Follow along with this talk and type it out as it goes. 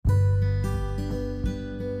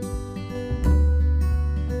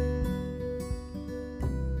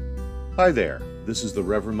Hi there, this is the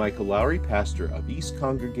Reverend Michael Lowry, pastor of East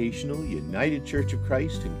Congregational United Church of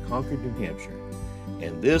Christ in Concord, New Hampshire,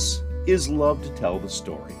 and this is Love to Tell the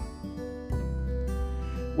Story.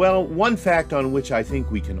 Well, one fact on which I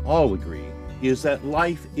think we can all agree is that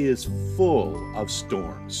life is full of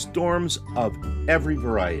storms of every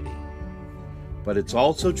variety. But it's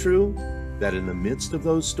also true that in the midst of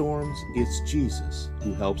those storms, it's Jesus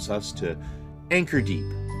who helps us to anchor deep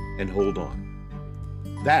and hold on.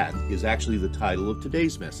 That is actually the title of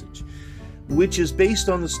today's message, which is based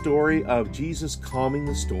on the story of Jesus calming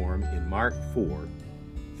the storm in Mark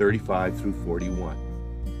 4:35 through 41.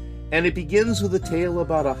 And it begins with a tale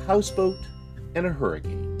about a houseboat and a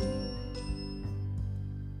hurricane.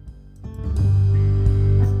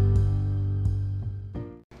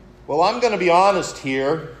 Well, I'm going to be honest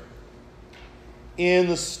here. In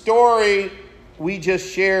the story we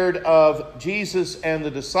just shared of Jesus and the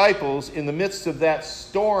disciples in the midst of that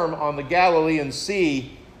storm on the Galilean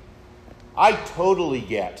Sea, I totally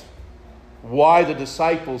get why the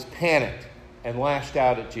disciples panicked and lashed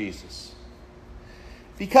out at Jesus.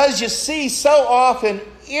 Because you see, so often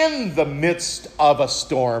in the midst of a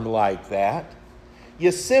storm like that,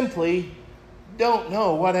 you simply don't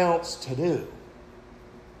know what else to do.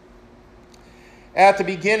 At the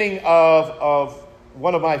beginning of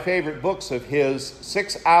one of my favorite books of his,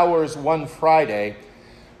 6 Hours, One Friday,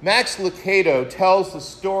 Max Lucado tells the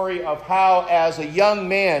story of how, as a young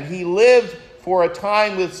man, he lived for a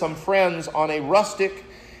time with some friends on a rustic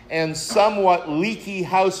and somewhat leaky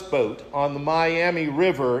houseboat on the Miami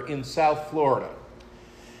River in South Florida.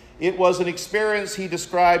 It was an experience he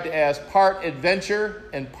described as part adventure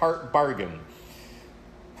and part bargain.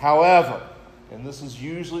 However, and this is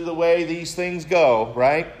usually the way these things go,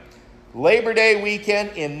 right? Labor Day weekend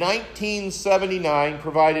in 1979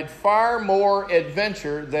 provided far more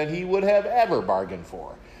adventure than he would have ever bargained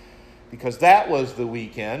for, because that was the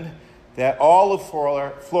weekend that all of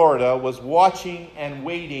Florida was watching and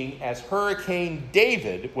waiting as Hurricane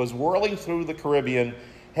David was whirling through the Caribbean,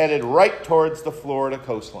 headed right towards the Florida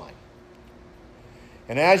coastline.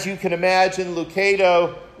 And as you can imagine,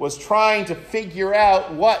 Lucado was trying to figure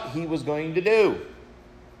out what he was going to do.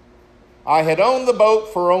 I had owned the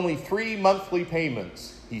boat for only 3 monthly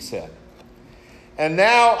payments, he said. And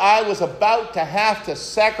now I was about to have to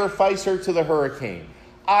sacrifice her to the hurricane.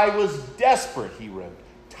 I was desperate, he wrote.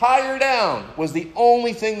 Tie her down was the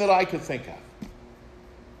only thing that I could think of.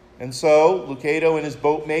 And so Lucado and his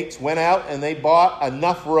boatmates went out and they bought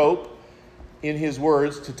enough rope, in his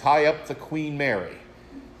words, to tie up the Queen Mary.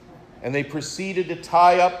 And they proceeded to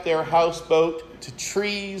tie up their houseboat to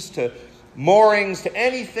trees, to moorings, to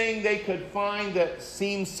anything they could find that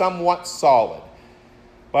seemed somewhat solid.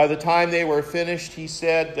 By the time they were finished, he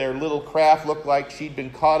said, their little craft looked like she'd been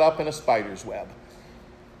caught up in a spider's web.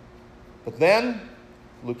 But then,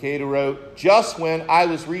 Lucado wrote, just when I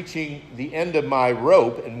was reaching the end of my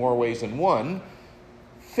rope, in more ways than one,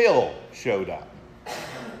 Phil showed up.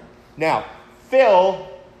 Now, Phil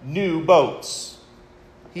knew boats.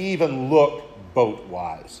 He even looked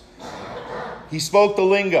boat-wise. He spoke the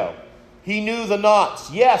lingo. He knew the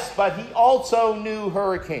knots, yes, but he also knew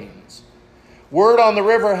hurricanes. Word on the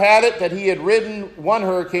river had it that he had ridden one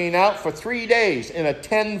hurricane out for 3 days in a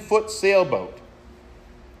 10-foot sailboat.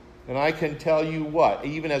 And I can tell you what,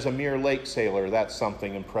 even as a mere lake sailor, that's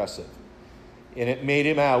something impressive. And it made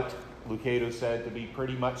him out, Lucado said, to be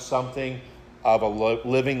pretty much something of a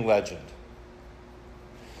living legend.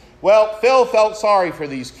 Well, Phil felt sorry for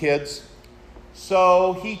these kids,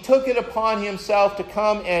 so he took it upon himself to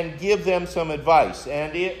come and give them some advice.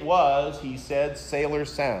 And it was, he said, sailor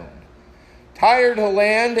sound. Tie her to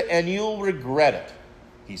land and you'll regret it,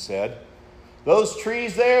 he said. Those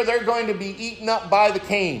trees there, they're going to be eaten up by the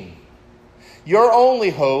cane. Your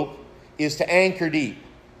only hope is to anchor deep.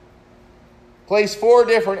 Place 4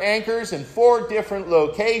 different anchors in 4 different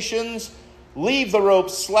locations. Leave the rope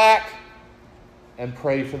slack and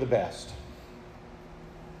pray for the best.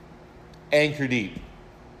 Anchor deep.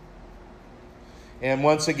 And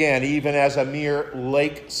once again, even as a mere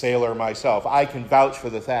lake sailor myself, I can vouch for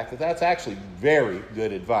the fact that that's actually very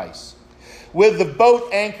good advice. With the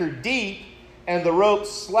boat anchored deep and the rope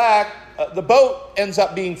slack, the boat ends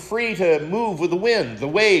up being free to move with the wind, the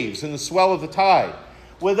waves, and the swell of the tide,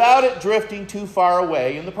 without it drifting too far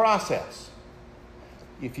away in the process.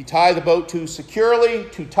 If you tie the boat too securely,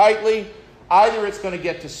 too tightly, either it's going to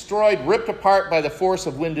get destroyed, ripped apart by the force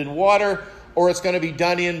of wind and water, or it's going to be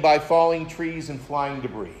done in by falling trees and flying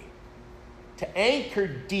debris. To anchor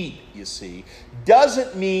deep, you see,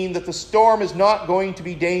 doesn't mean that the storm is not going to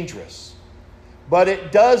be dangerous, but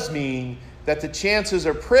it does mean that the chances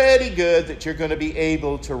are pretty good that you're going to be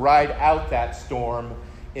able to ride out that storm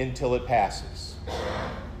until it passes.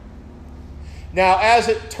 Now, as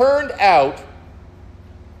it turned out,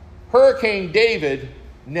 Hurricane David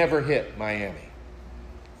never hit Miami.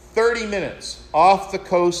 30 minutes off the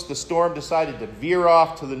coast, the storm decided to veer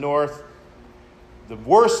off to the north. The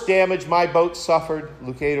worst damage my boat suffered,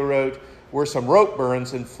 Lucado wrote, were some rope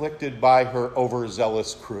burns inflicted by her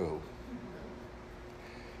overzealous crew.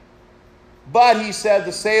 But, he said,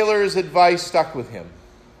 the sailor's advice stuck with him.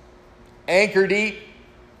 Anchor deep,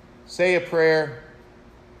 say a prayer,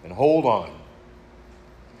 and hold on.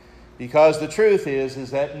 Because the truth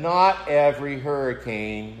is that not every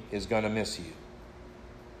hurricane is going to miss you.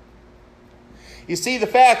 You see, the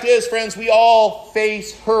fact is, friends, we all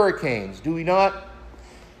face hurricanes, do we not?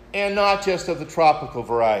 And not just of the tropical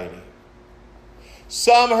variety.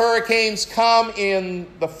 Some hurricanes come in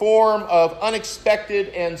the form of unexpected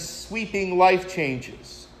and sweeping life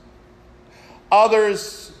changes.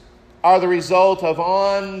 Others are the result of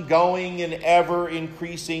ongoing and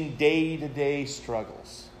ever-increasing day-to-day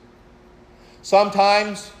struggles.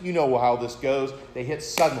 Sometimes, you know how this goes, they hit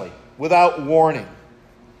suddenly, without warning.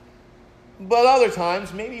 But other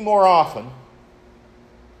times, maybe more often,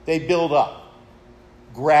 they build up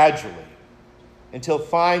gradually until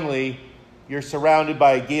finally you're surrounded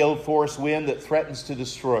by a gale force wind that threatens to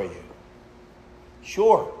destroy you.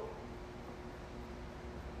 Sure,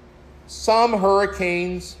 some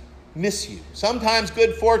hurricanes miss you. Sometimes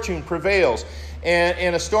good fortune prevails,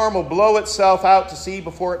 and a storm will blow itself out to sea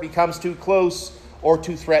before it becomes too close or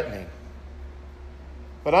too threatening.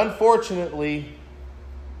 But unfortunately,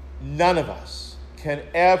 none of us can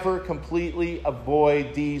ever completely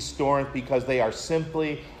avoid these storms because they are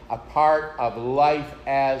simply a part of life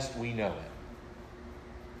as we know it.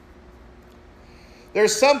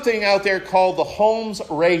 There's something out there called the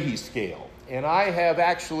Holmes-Rahe scale, and I have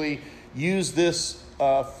actually used this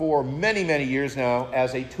for many, many years now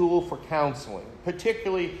as a tool for counseling,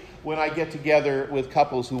 particularly when I get together with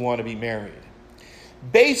couples who want to be married.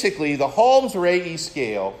 Basically, the Holmes-Rahe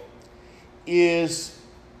scale is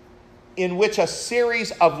in which a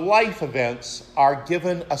series of life events are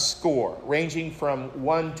given a score, ranging from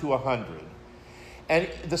 1 to 100. And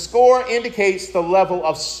the score indicates the level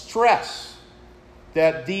of stress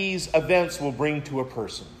that these events will bring to a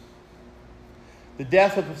person. The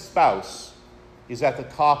death of a spouse is at the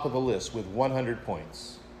top of the list with 100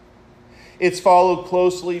 points. It's followed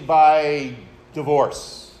closely by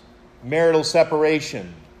divorce, marital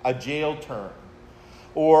separation, a jail term,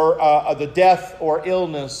 or the death or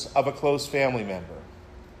illness of a close family member.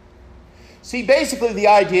 See, basically the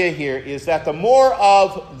idea here is that the more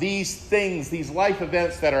of these things, these life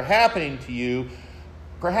events that are happening to you,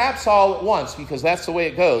 perhaps all at once, because that's the way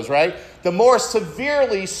it goes, right? The more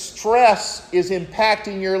severely stress is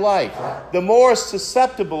impacting your life, the more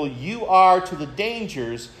susceptible you are to the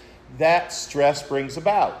dangers that stress brings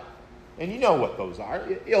about. And you know what those are.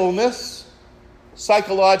 Illness,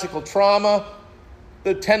 psychological trauma,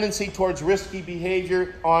 the tendency towards risky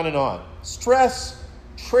behavior, on and on. Stress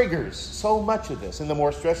triggers so much of this, and the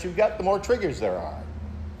more stress you've got, the more triggers there are.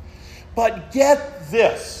 But get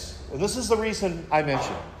this. And this is the reason I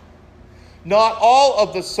mention it. Not all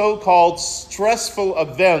of the so-called stressful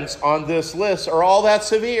events on this list are all that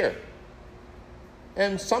severe.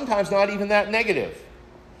 And sometimes not even that negative.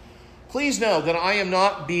 Please know that I am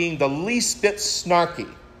not being the least bit snarky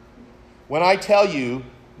when I tell you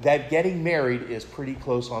that getting married is pretty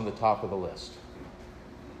close on the top of the list.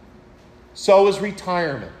 So is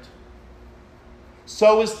retirement.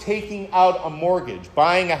 So is taking out a mortgage,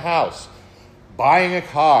 buying a house, buying a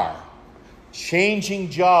car, changing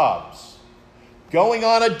jobs, going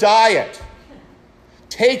on a diet,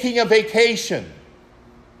 taking a vacation,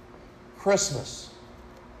 Christmas.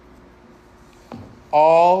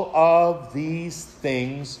 All of these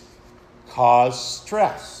things cause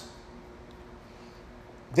stress.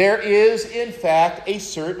 There is, in fact, a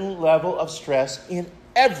certain level of stress in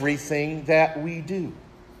everything that we do.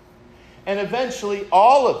 And eventually,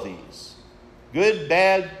 all of these, good,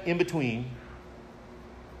 bad, in between,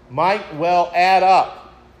 might well add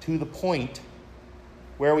up to the point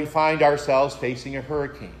where we find ourselves facing a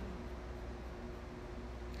hurricane.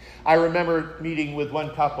 I remember meeting with one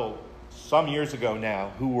couple some years ago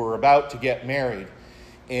now who were about to get married,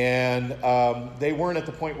 and they weren't at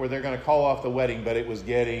the point where they're going to call off the wedding, but it was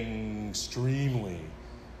getting extremely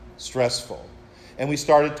stressful. And we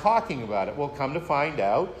started talking about it. Well, come to find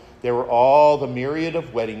out, there were all the myriad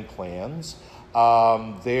of wedding plans,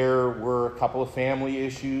 There were a couple of family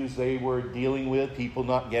issues they were dealing with, people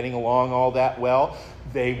not getting along all that well.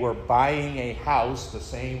 They were buying a house the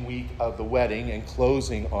same week of the wedding and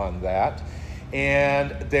closing on that.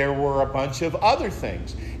 And there were a bunch of other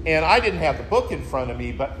things. And I didn't have the book in front of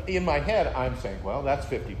me, but in my head I'm saying, well, that's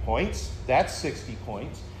 50 points, that's 60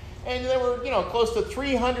 points. And there were, close to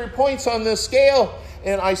 300 points on this scale.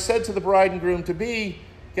 And I said to the bride and groom-to-be,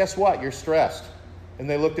 guess what? You're stressed. And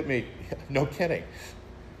they looked at me, no kidding.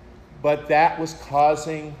 But that was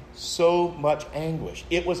causing so much anguish.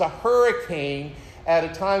 It was a hurricane at a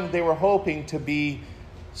time they were hoping to be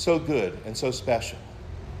so good and so special.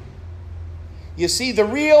 You see, the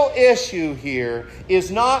real issue here is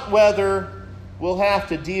not whether we'll have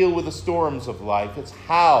to deal with the storms of life. It's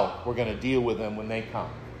how we're going to deal with them when they come.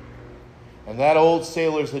 And that old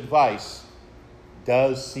sailor's advice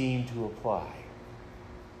does seem to apply.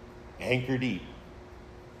 Anchor deep.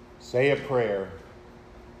 Say a prayer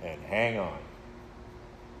and hang on.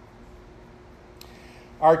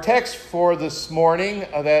 Our text for this morning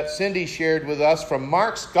that Cindy shared with us from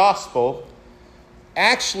Mark's Gospel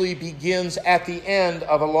actually begins at the end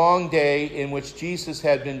of a long day in which Jesus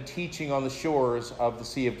had been teaching on the shores of the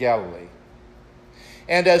Sea of Galilee.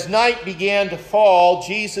 And as night began to fall,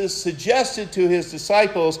 Jesus suggested to his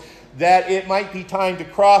disciples that it might be time to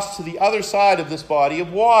cross to the other side of this body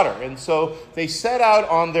of water. And so they set out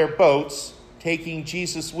on their boats, taking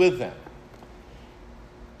Jesus with them.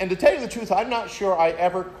 And to tell you the truth, I'm not sure I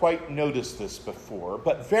ever quite noticed this before,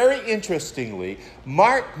 but very interestingly,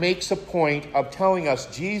 Mark makes a point of telling us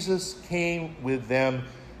Jesus came with them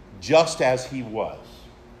just as he was.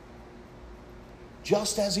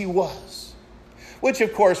 Just as he was. Which,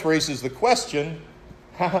 of course, raises the question,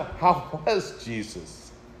 how was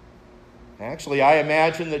Jesus? Actually, I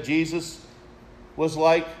imagine that Jesus was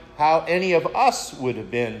like how any of us would have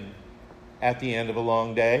been at the end of a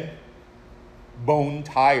long day. Bone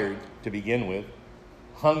tired to begin with,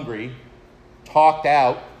 hungry, talked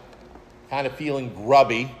out, kind of feeling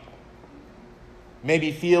grubby,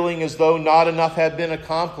 maybe feeling as though not enough had been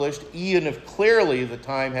accomplished, even if clearly the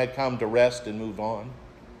time had come to rest and move on.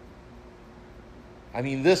 I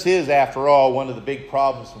mean, this is, after all, one of the big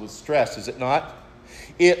problems with stress, is it not?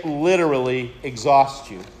 It literally exhausts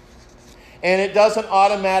you. And it doesn't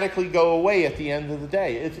automatically go away at the end of the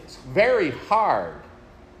day. It's very hard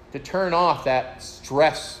to turn off that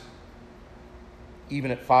stress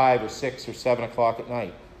even at 5 or 6 or 7 o'clock at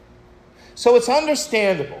night. So it's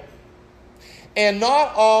understandable and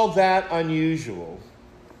not all that unusual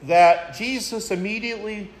that Jesus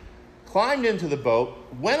immediately climbed into the boat,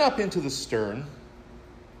 went up into the stern.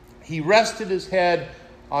 He rested his head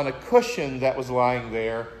on a cushion that was lying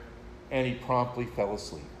there, and he promptly fell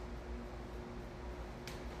asleep.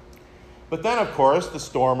 But then, of course, the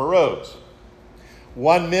storm arose.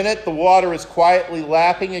 1 minute, the water is quietly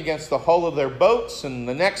lapping against the hull of their boats, and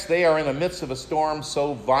the next they are in the midst of a storm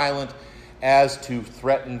so violent as to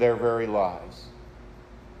threaten their very lives.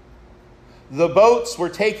 The boats were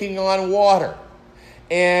taking on water,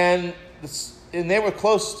 and they were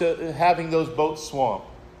close to having those boats swamped.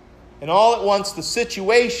 And all at once, the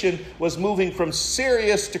situation was moving from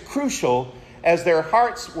serious to crucial as their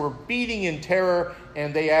hearts were beating in terror,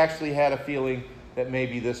 and they actually had a feeling that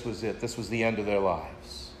maybe this was it. This was the end of their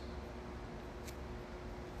lives.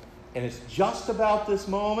 And it's just about this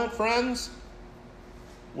moment, friends,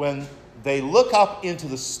 when they look up into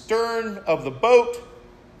the stern of the boat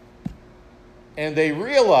and they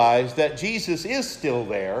realize that Jesus is still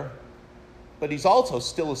there, but he's also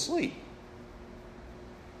still asleep.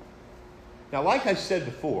 Now, like I said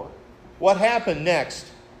before, what happened next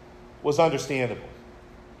was understandable.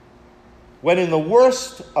 When in the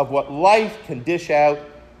worst of what life can dish out,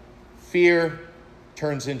 fear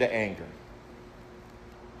turns into anger.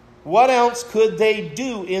 What else could they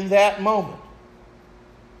do in that moment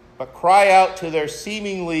but cry out to their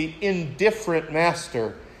seemingly indifferent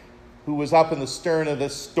master who was up in the stern of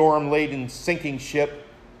this storm-laden sinking ship?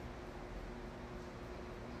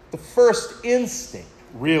 The first instinct,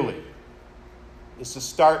 really, is to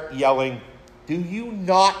start yelling, "Do you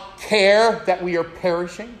not care that we are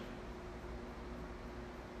perishing?"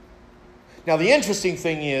 Now, the interesting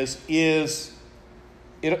thing is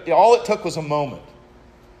all it took was a moment,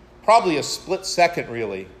 probably a split second,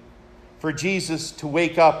 really, for Jesus to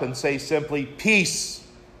wake up and say simply, "Peace,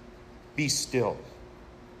 be still."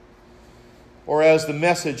 Or as the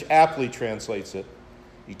Message aptly translates it,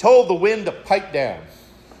 he told the wind to pipe down.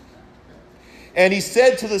 And he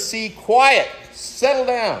said to the sea, "Quiet, settle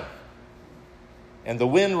down." And the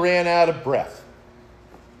wind ran out of breath.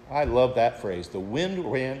 I love that phrase. The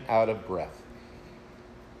wind ran out of breath.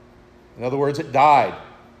 In other words, it died.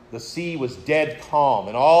 The sea was dead calm,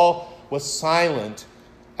 and all was silent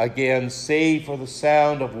again, save for the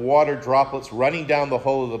sound of water droplets running down the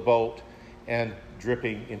hull of the boat and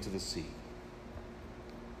dripping into the sea.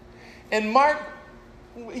 And Mark,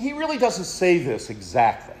 he really doesn't say this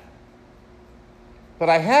exactly. But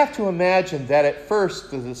I have to imagine that at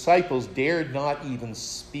first the disciples dared not even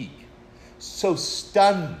speak. So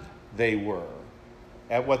stunned they were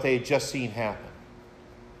at what they had just seen happen.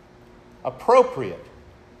 Appropriate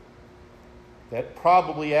that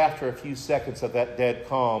probably after a few seconds of that dead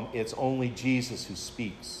calm, it's only Jesus who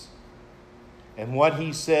speaks. And what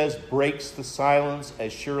he says breaks the silence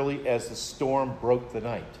as surely as the storm broke the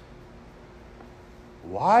night.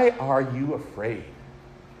 Why are you afraid?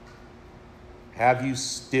 Have you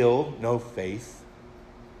still no faith?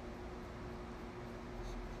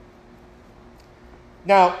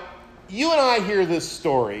 Now, you and I hear this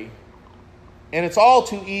story, and it's all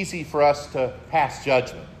too easy for us to pass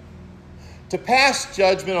judgment. To pass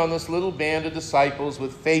judgment on this little band of disciples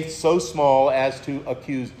with faith so small as to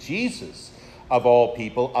accuse Jesus, of all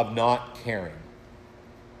people, of not caring.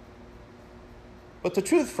 But the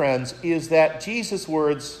truth, friends, is that Jesus'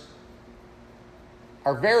 words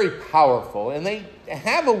are very powerful, and they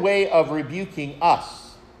have a way of rebuking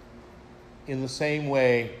us in the same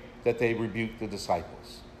way that they rebuked the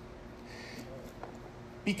disciples.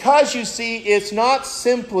 Because, you see, it's not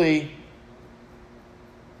simply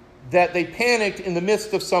that they panicked in the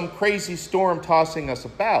midst of some crazy storm tossing us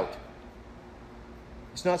about.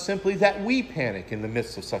 It's not simply that we panic in the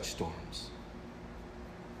midst of such storms.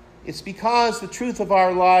 It's because the truth of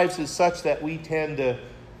our lives is such that we tend to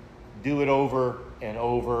do it over and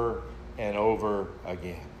over and over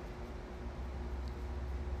again.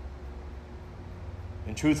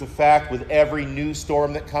 In truth of fact, with every new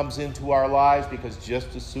storm that comes into our lives, because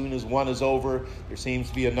just as soon as one is over, there seems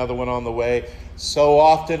to be another one on the way, so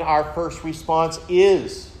often our first response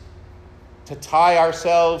is to tie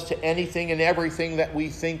ourselves to anything and everything that we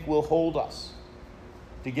think will hold us,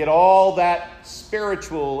 to get all that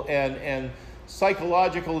spiritual and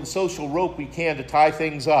psychological and social rope we can to tie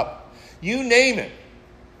things up. You name it,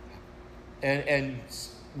 and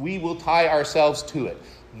we will tie ourselves to it.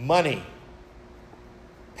 Money,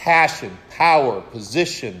 passion, power,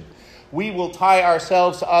 position. We will tie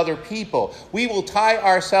ourselves to other people. We will tie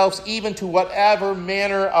ourselves even to whatever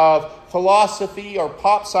manner of philosophy or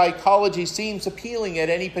pop psychology seems appealing at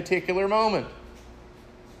any particular moment.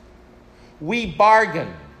 We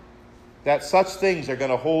bargain that such things are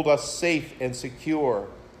going to hold us safe and secure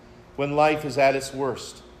when life is at its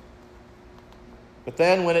worst. But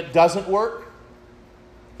then when it doesn't work,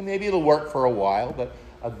 and maybe it'll work for a while, but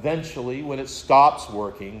eventually, when it stops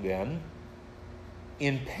working, then,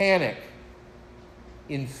 in panic,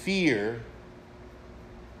 in fear,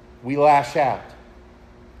 we lash out.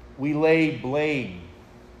 We lay blame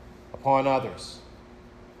upon others.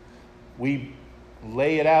 We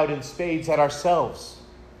lay it out in spades at ourselves.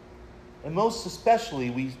 And most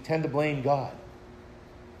especially, we tend to blame God.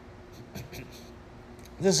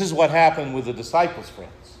 This is what happened with the disciples,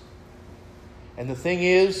 friends. And the thing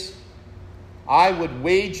is, I would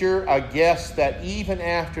wager a guess that even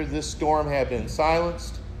after this storm had been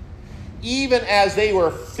silenced, even as they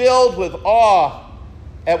were filled with awe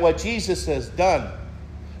at what Jesus has done,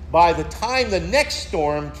 by the time the next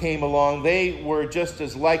storm came along, they were just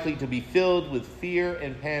as likely to be filled with fear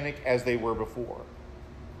and panic as they were before.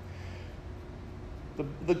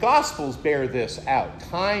 The Gospels bear this out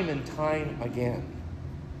time and time again.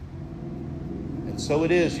 And so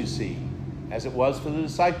it is, you see, as it was for the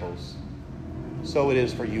disciples, so it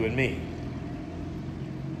is for you and me.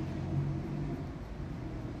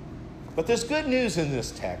 But there's good news in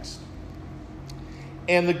this text.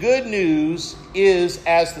 And the good news is,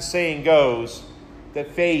 as the saying goes, that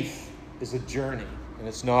faith is a journey and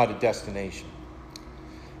it's not a destination.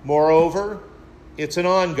 Moreover, it's an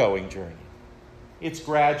ongoing journey. It's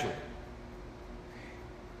gradual.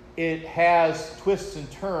 It has twists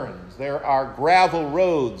and turns. There are gravel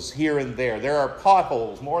roads here and there. There are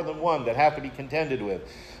potholes, more than one, that have to be contended with.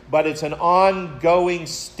 But it's an ongoing,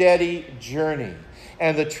 steady journey.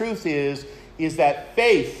 And the truth is that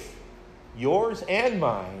faith, yours and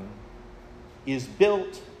mine, is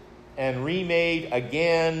built and remade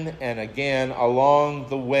again and again along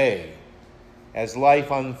the way as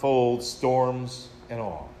life unfolds, storms and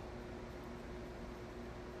all.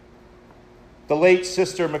 The late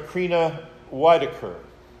Sister Macrina Wiederkehr,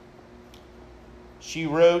 she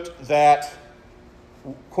wrote that,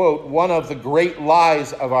 quote, "One of the great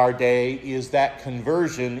lies of our day is that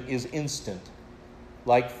conversion is instant,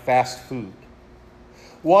 like fast food.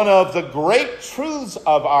 One of the great truths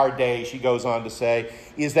of our day, she goes on to say,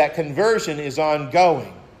 is that conversion is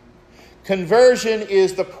ongoing. Conversion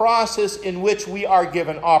is the process in which we are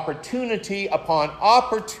given opportunity upon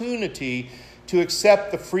opportunity to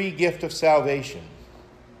accept the free gift of salvation.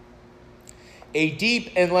 A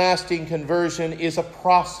deep and lasting conversion is a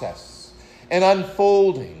process, an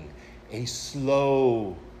unfolding, a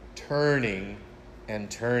slow turning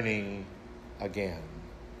and turning again.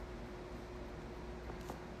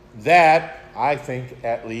 That, I think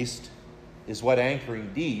at least, is what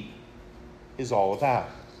Anchoring Deep is all about.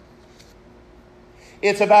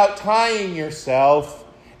 It's about tying yourself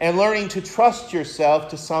and learning to trust yourself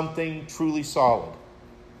to something truly solid.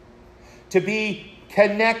 To be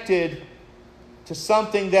connected to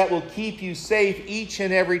something that will keep you safe each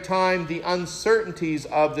and every time the uncertainties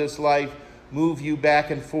of this life move you back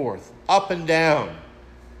and forth, up and down,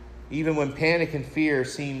 even when panic and fear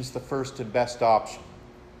seems the first and best option.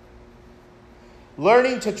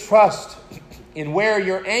 Learning to trust in where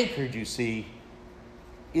you're anchored, you see,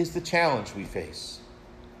 is the challenge we face.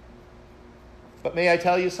 But may I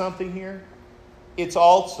tell you something here? It's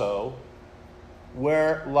also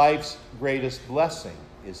where life's greatest blessing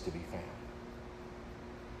is to be found.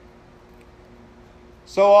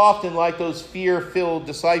 So often, like those fear-filled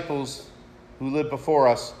disciples who lived before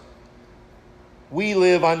us, we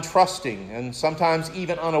live untrusting and sometimes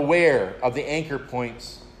even unaware of the anchor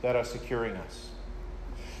points that are securing us.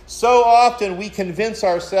 So often we convince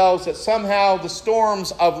ourselves that somehow the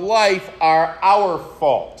storms of life are our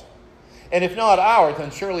fault. And if not ours,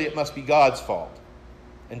 then surely it must be God's fault.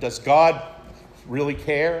 And does God really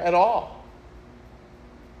care at all?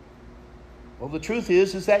 Well, the truth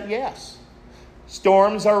is that yes,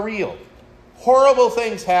 storms are real. Horrible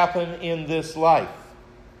things happen in this life.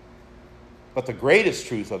 But the greatest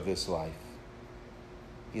truth of this life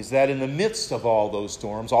is that in the midst of all those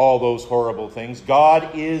storms, all those horrible things,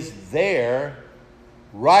 God is there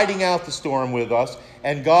riding out the storm with us,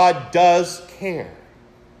 and God does care.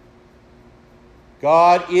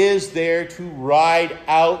 God is there to ride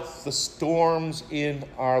out the storms in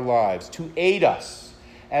our lives, to aid us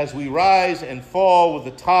as we rise and fall with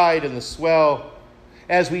the tide and the swell,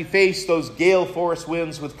 as we face those gale force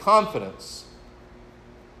winds with confidence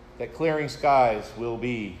that clearing skies will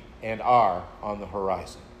be and are on the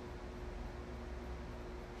horizon.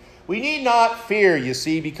 We need not fear, you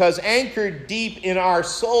see, because anchored deep in our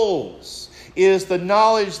souls is the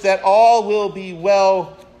knowledge that all will be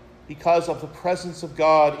well because of the presence of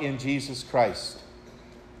God in Jesus Christ,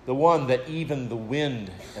 the one that even the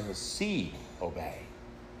wind and the sea obey.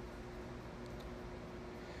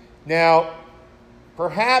 Now,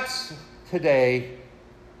 perhaps today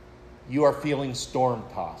you are feeling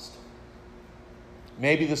storm-tossed.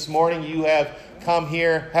 Maybe this morning you have come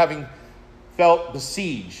here having felt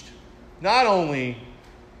besieged, not only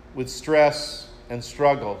with stress and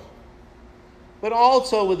struggle, but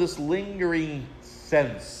also with this lingering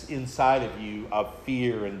sense inside of you of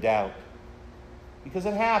fear and doubt. Because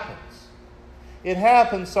it happens. It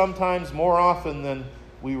happens sometimes more often than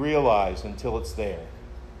we realize until it's there.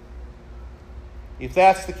 If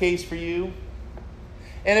that's the case for you,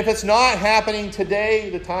 and if it's not happening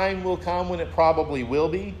today, the time will come when it probably will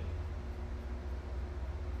be.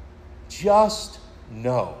 Just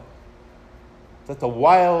know that the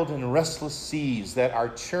wild and restless seas that are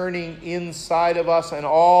churning inside of us and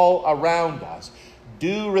all around us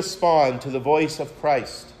do respond to the voice of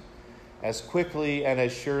Christ as quickly and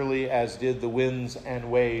as surely as did the winds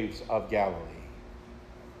and waves of Galilee.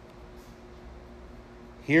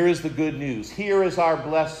 Here is the good news. Here is our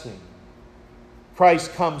blessing.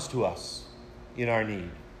 Christ comes to us in our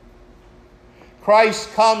need.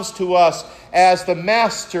 Christ comes to us as the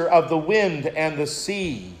master of the wind and the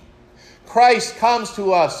sea. Christ comes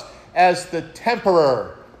to us as the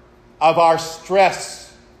temperer of our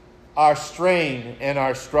stress, our strain, and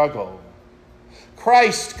our struggle.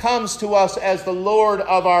 Christ comes to us as the Lord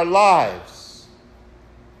of our lives.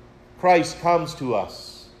 Christ comes to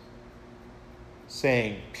us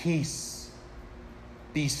saying, "Peace,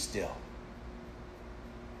 be still."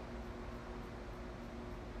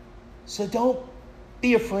 So don't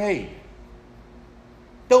be afraid.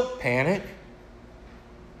 Don't panic.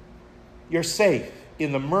 You're safe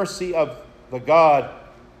in the mercy of the God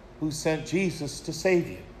who sent Jesus to save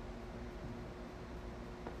you.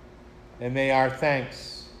 And may our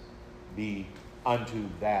thanks be unto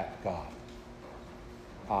that God.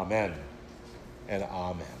 Amen and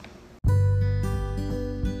amen.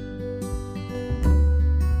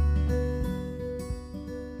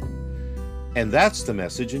 And that's the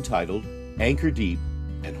message entitled Anchor Deep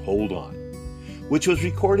and Hold On. which was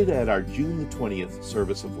recorded at our June the 20th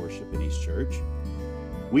service of worship at East Church.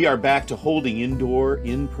 We are back to holding indoor,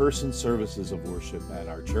 in-person services of worship at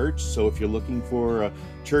our church. So if you're looking for a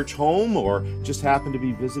church home or just happen to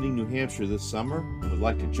be visiting New Hampshire this summer and would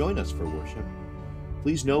like to join us for worship,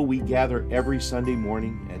 please know we gather every Sunday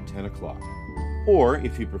morning at 10 o'clock. Or,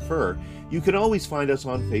 if you prefer, you can always find us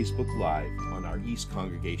on Facebook Live on our East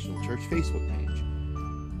Congregational Church Facebook page.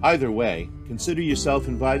 Either way, consider yourself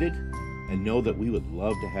invited and know that we would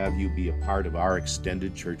love to have you be a part of our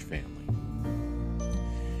extended church family.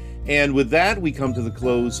 And with that, we come to the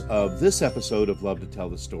close of this episode of Love to Tell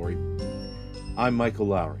the Story. I'm Michael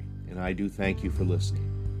Lowry, and I do thank you for listening.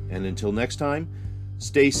 And until next time,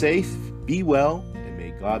 stay safe, be well, and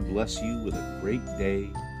may God bless you with a great day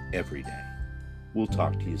every day. We'll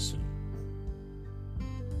talk to you soon.